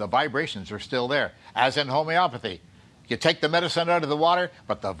 oh, the vibrations are still there, as in homeopathy. You take the medicine out of the water,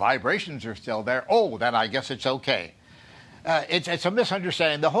 but the vibrations are still there. Oh, then I guess it's okay. It's a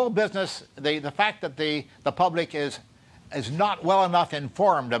misunderstanding. The whole business, the fact that the public is not well enough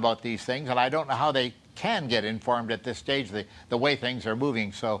informed about these things, and I don't know how they can get informed at this stage, the way things are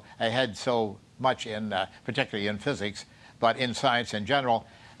moving so ahead so much, particularly in physics, but in science in general.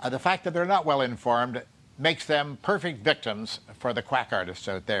 The fact that they're not well informed makes them perfect victims for the quack artists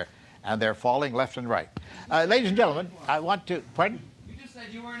out there, and they're falling left and right. Ladies and gentlemen, I want to... Pardon? You just said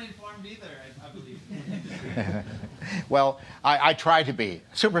you weren't informed either, I believe. Well, I try to be,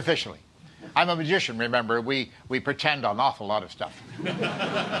 superficially. I'm a magician, remember. We pretend an awful lot of stuff.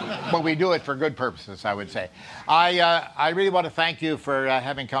 But we do it for good purposes, I would say. I really want to thank you for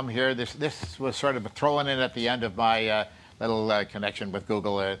having come here. This was sort of thrown in at the end of my little connection with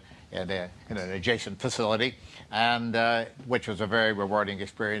Google in an adjacent facility, and which was a very rewarding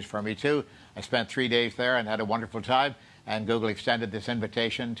experience for me, too. I spent 3 days there and had a wonderful time, and Google extended this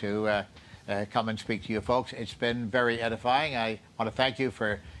invitation to come and speak to you folks. It's been very edifying. I want to thank you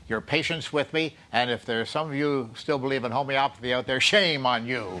for your patience with me, and if there's some of you who still believe in homeopathy out there, shame on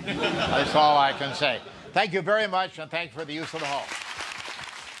you. That's all I can say. Thank you very much, and thank you for the use of the hall.